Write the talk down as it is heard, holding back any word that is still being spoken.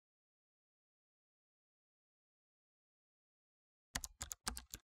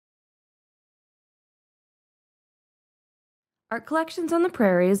Art collections on the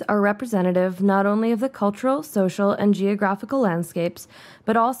prairies are representative not only of the cultural, social, and geographical landscapes,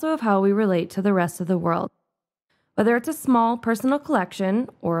 but also of how we relate to the rest of the world. Whether it's a small personal collection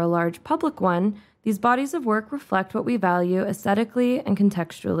or a large public one, these bodies of work reflect what we value aesthetically and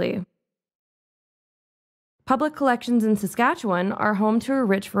contextually. Public collections in Saskatchewan are home to a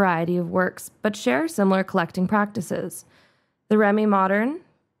rich variety of works, but share similar collecting practices. The Remy Modern,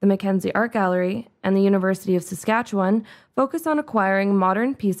 the Mackenzie Art Gallery, and the University of Saskatchewan focus on acquiring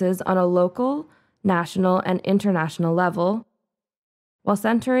modern pieces on a local, national, and international level, while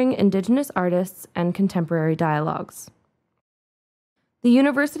centering Indigenous artists and contemporary dialogues. The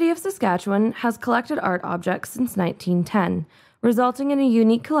University of Saskatchewan has collected art objects since 1910, resulting in a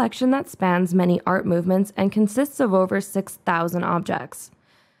unique collection that spans many art movements and consists of over 6,000 objects.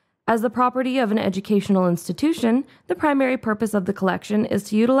 As the property of an educational institution, the primary purpose of the collection is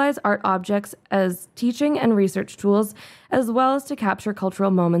to utilize art objects as teaching and research tools, as well as to capture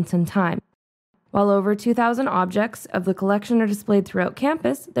cultural moments in time. While over 2,000 objects of the collection are displayed throughout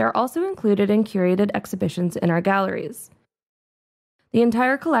campus, they are also included in curated exhibitions in our galleries. The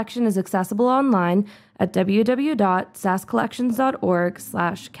entire collection is accessible online at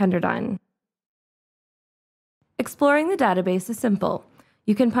www.sascollections.org/Kenderdine. Exploring the database is simple.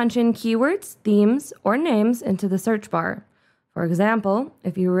 You can punch in keywords, themes, or names into the search bar. For example,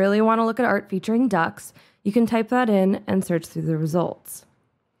 if you really want to look at art featuring ducks, you can type that in and search through the results.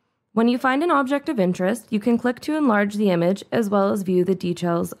 When you find an object of interest, you can click to enlarge the image as well as view the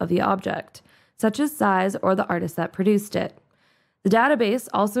details of the object, such as size or the artist that produced it. The database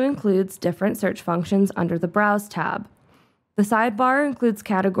also includes different search functions under the Browse tab. The sidebar includes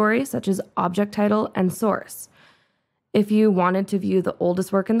categories such as object title and source. If you wanted to view the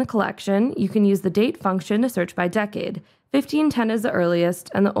oldest work in the collection, you can use the date function to search by decade. 1510 is the earliest,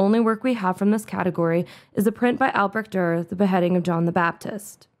 and the only work we have from this category is a print by Albrecht Dürer, The Beheading of John the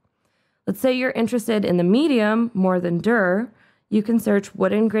Baptist. Let's say you're interested in the medium more than Dürer. You can search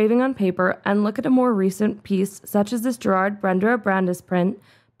wood engraving on paper and look at a more recent piece, such as this Gerard Brandis print,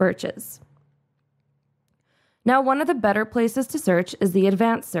 Birches. Now, one of the better places to search is the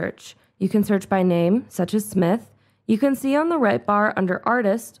advanced search. You can search by name, such as Smith. You can see on the right bar under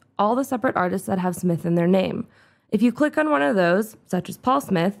Artist all the separate artists that have Smith in their name. If you click on one of those, such as Paul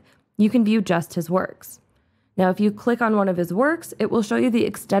Smith, you can view just his works. Now, if you click on one of his works, it will show you the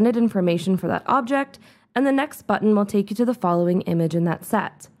extended information for that object, and the next button will take you to the following image in that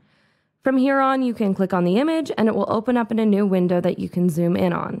set. From here on, you can click on the image, and it will open up in a new window that you can zoom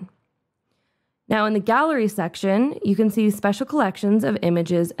in on. Now, in the gallery section, you can see special collections of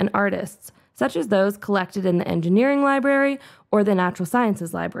images and artists, such as those collected in the Engineering Library or the Natural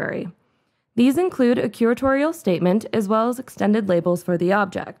Sciences Library. These include a curatorial statement as well as extended labels for the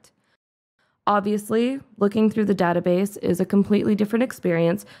object. Obviously, looking through the database is a completely different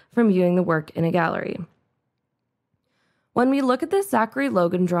experience from viewing the work in a gallery. When we look at this Zachary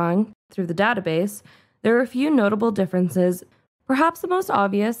Logan drawing through the database, there are a few notable differences. Perhaps the most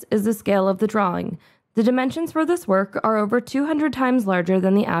obvious is the scale of the drawing. The dimensions for this work are over 200 times larger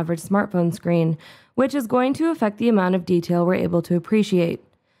than the average smartphone screen, which is going to affect the amount of detail we're able to appreciate.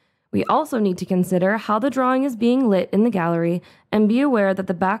 We also need to consider how the drawing is being lit in the gallery and be aware that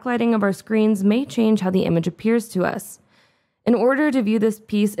the backlighting of our screens may change how the image appears to us. In order to view this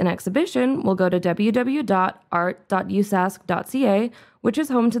piece in exhibition, we'll go to www.art.usask.ca, which is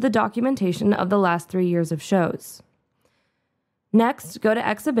home to the documentation of the last 3 years of shows. Next, go to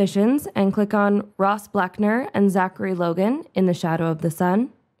Exhibitions and click on Ross Bleckner and Zachary Logan in the Shadow of the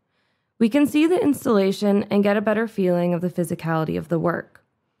Sun. We can see the installation and get a better feeling of the physicality of the work.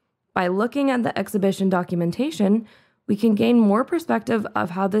 By looking at the exhibition documentation, we can gain more perspective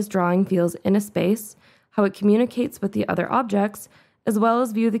of how this drawing feels in a space, how it communicates with the other objects, as well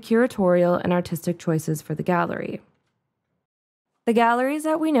as view the curatorial and artistic choices for the gallery. The galleries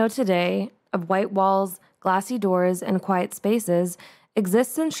that we know today, of white walls, glassy doors, and quiet spaces,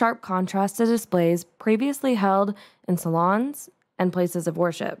 exists in sharp contrast to displays previously held in salons and places of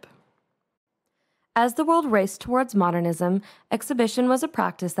worship. As the world raced towards modernism, exhibition was a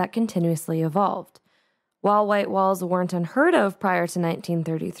practice that continuously evolved. While white walls weren't unheard of prior to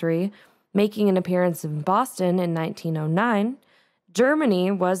 1933, making an appearance in Boston in 1909,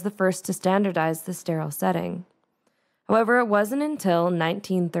 Germany was the first to standardize the sterile setting. However, it wasn't until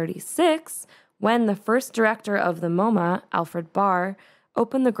 1936 when the first director of the MoMA, Alfred Barr,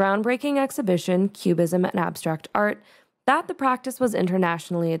 opened the groundbreaking exhibition Cubism and Abstract Art that the practice was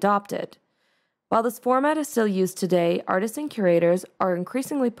internationally adopted. While this format is still used today, artists and curators are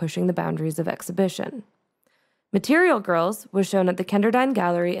increasingly pushing the boundaries of exhibition. Material Girls was shown at the Kenderdine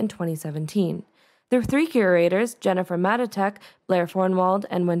Gallery in 2017. The three curators, Jennifer Matatek, Blair Fornwald,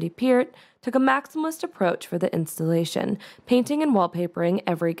 and Wendy Peart, took a maximalist approach for the installation, painting and wallpapering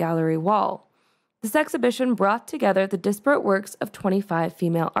every gallery wall. This exhibition brought together the disparate works of 25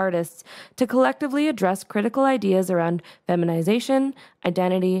 female artists to collectively address critical ideas around feminization,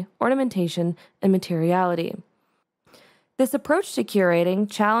 identity, ornamentation, and materiality. This approach to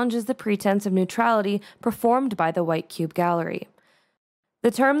curating challenges the pretense of neutrality performed by the White Cube Gallery. The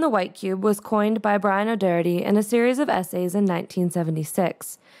term the White Cube was coined by Brian O'Doherty in a series of essays in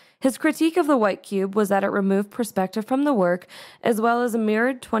 1976. His critique of the White Cube was that it removed perspective from the work, as well as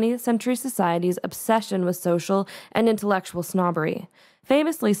mirrored 20th century society's obsession with social and intellectual snobbery,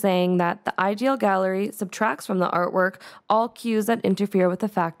 famously saying that the ideal gallery subtracts from the artwork all cues that interfere with the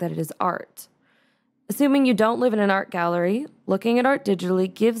fact that it is art. Assuming you don't live in an art gallery, looking at art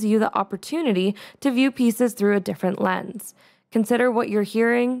digitally gives you the opportunity to view pieces through a different lens. Consider what you're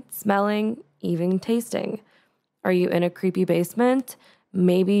hearing, smelling, even tasting. Are you in a creepy basement?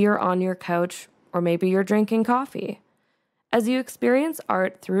 Maybe you're on your couch, or maybe you're drinking coffee. As you experience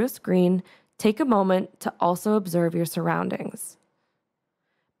art through a screen, take a moment to also observe your surroundings.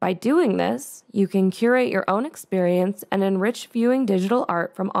 By doing this, you can curate your own experience and enrich viewing digital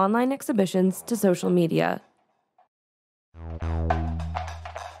art from online exhibitions to social media.